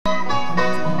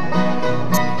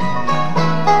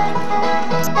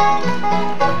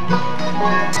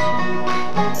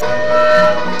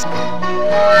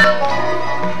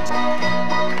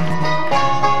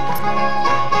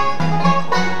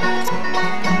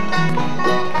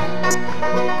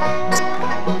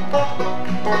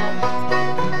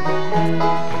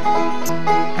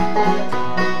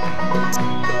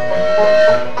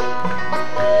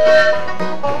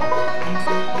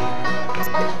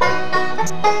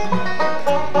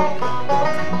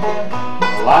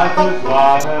Life is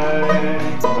like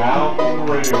a mountain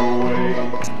railway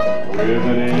with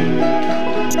an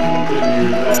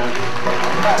engineer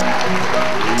that's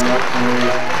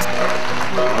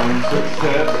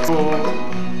unsuccessful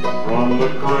from the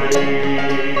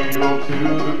cradle to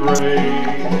the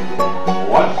grave.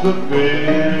 Watch the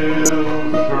fields,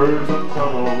 the curves of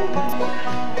tunnels,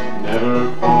 never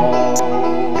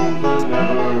falter,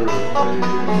 never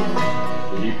fail.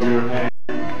 Keep your hand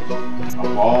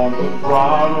upon the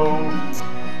throttle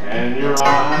and your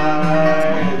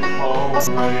eyes on the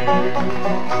rail.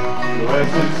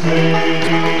 Blessed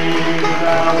Savior,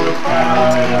 thou wilt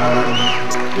guide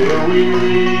us till we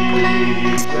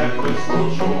reach that blissful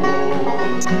shore,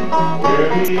 where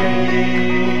the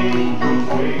angels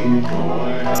wait to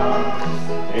join us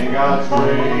in God's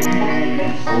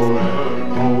grace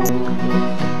forevermore.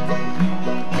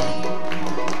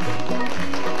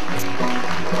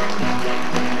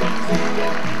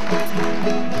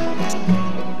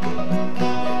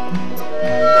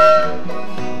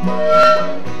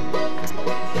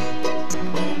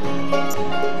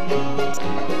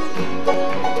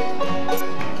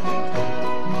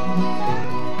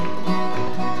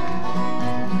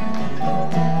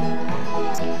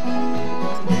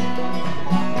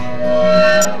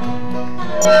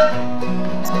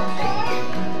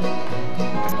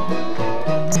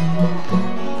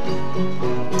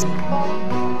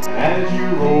 As you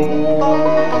roll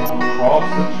across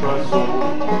the trestle,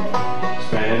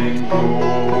 spanning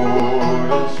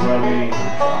Jordan's swelling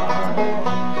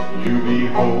tide, you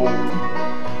behold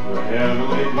the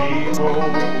heavenly depot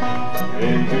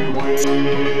into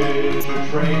which a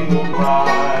train will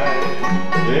ride.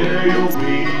 There you'll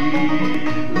meet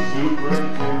the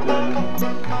superintendent,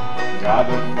 God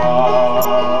the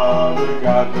Father,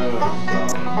 God the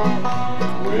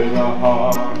Son, with a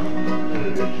heart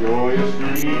joyous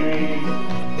greeting,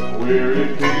 weary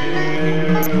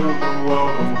filled and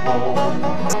welcome home.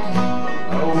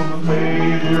 Oh, the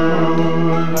Savior,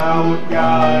 thou wilt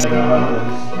guide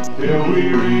us till we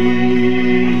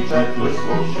reach that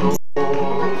blissful shore,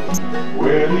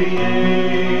 where the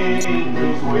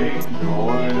angels wait to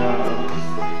join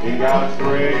us in God's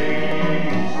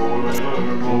grace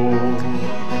forevermore.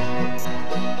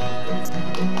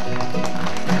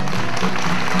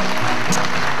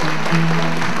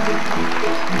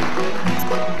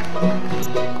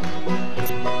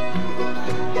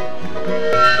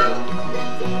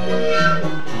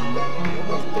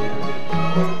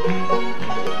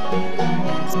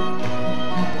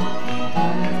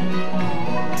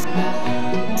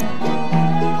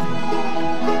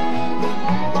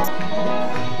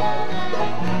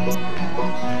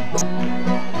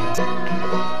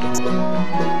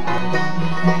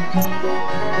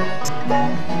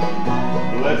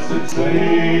 Blessed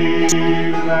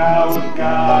Savior, thou wilt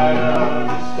guide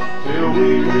us till we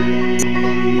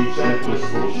reach that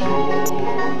blissful shore,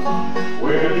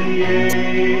 where the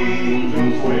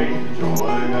angels wait to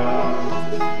join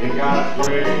us in God's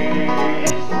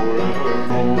grace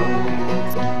forevermore.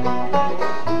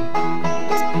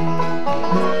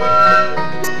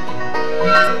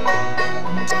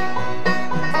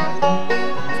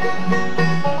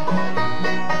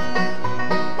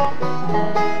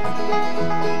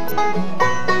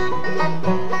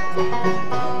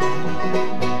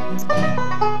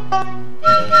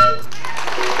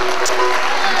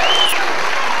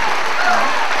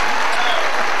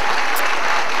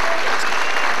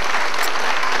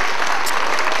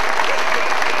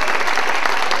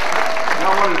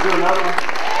 Do another one.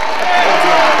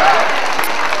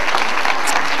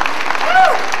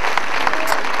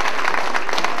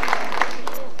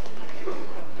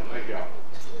 Thank you.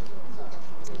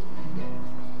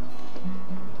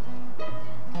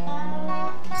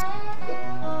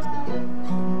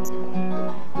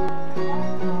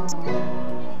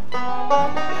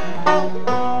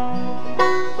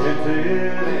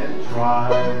 Tempted and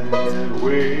tried,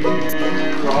 we're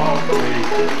all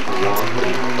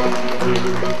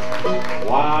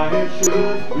why it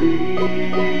should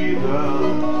be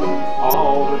done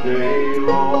all the day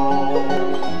long,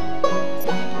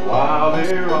 while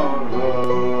there are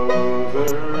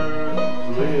others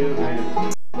living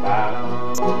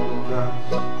around us,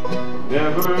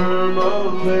 never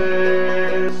molested,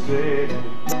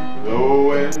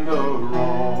 though in the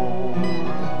wrong.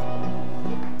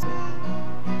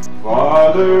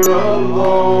 Farther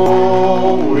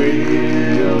along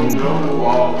we'll know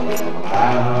all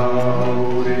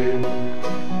about it.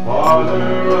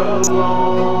 Farther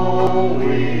along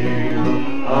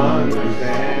we'll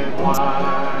understand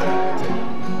why.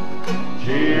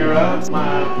 Cheer up,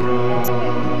 my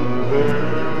brother,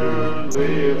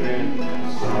 live in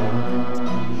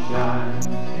sunshine.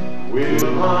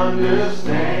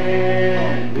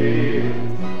 understand it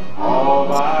all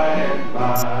by and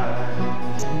by.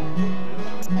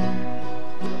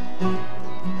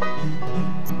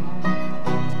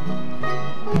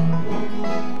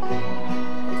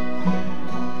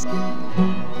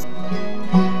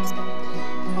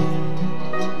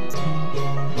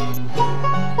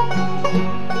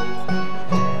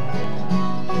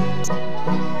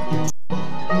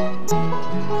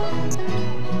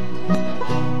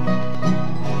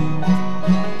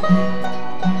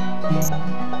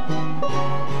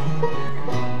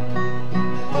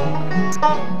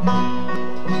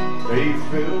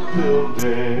 Faith-filled till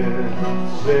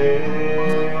death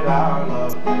said our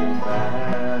loving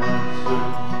master,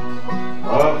 a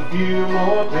few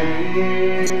more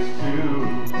days to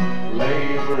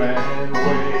labor and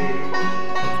wait.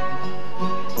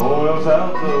 Toils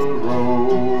out the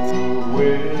road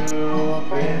will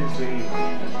then seem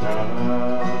as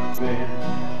nothing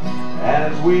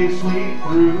as we sweep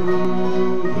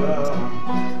through the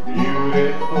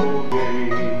beautiful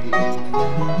gate.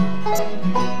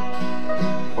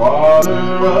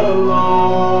 Father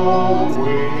alone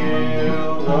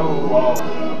will know all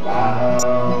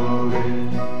about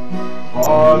it.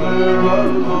 Father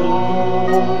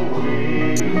alone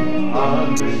will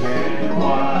understand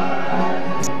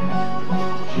why.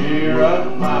 Cheer up,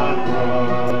 my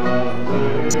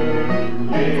brother,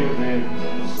 live in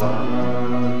the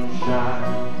sunshine.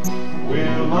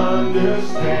 We'll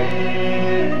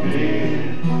understand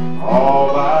it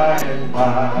all by and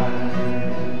by.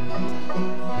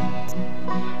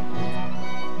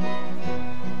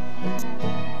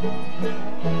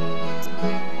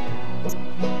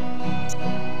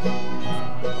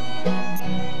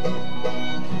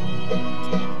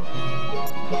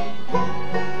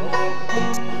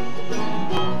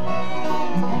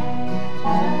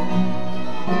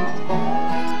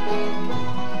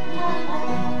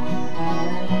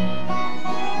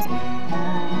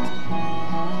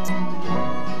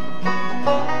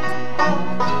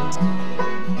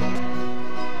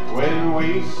 When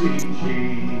we see Jesus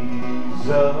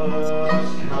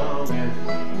come in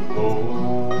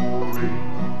glory,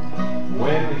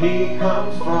 when he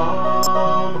comes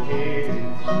from his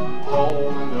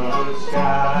home in the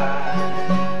sky,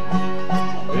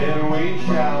 then we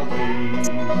shall meet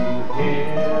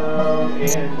him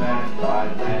in that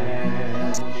bright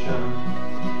mansion,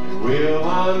 and we'll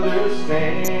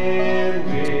understand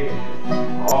it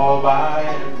all by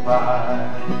and by.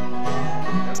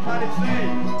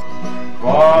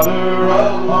 Father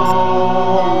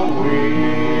alone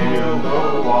will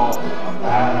know all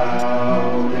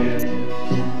about it.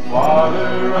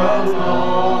 Father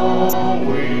alone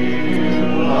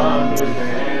will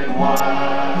understand why.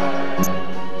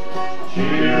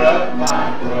 Cheer up,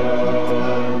 my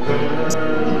brother,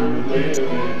 live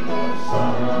in the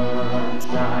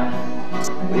sunshine.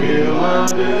 We'll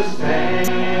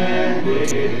understand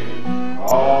it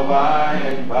all by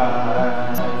and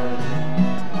by.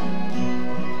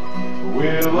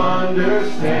 We'll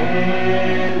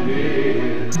understand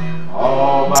it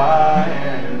all by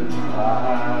and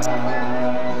by.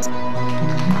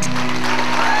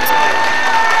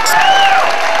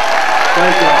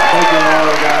 Thank you,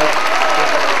 Lord, guys.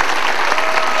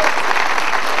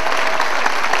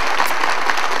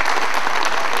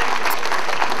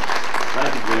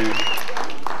 Thank you, James.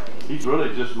 He's really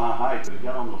just my height, but he's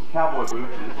got on those cowboy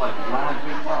boots and it's like 9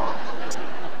 feet tall.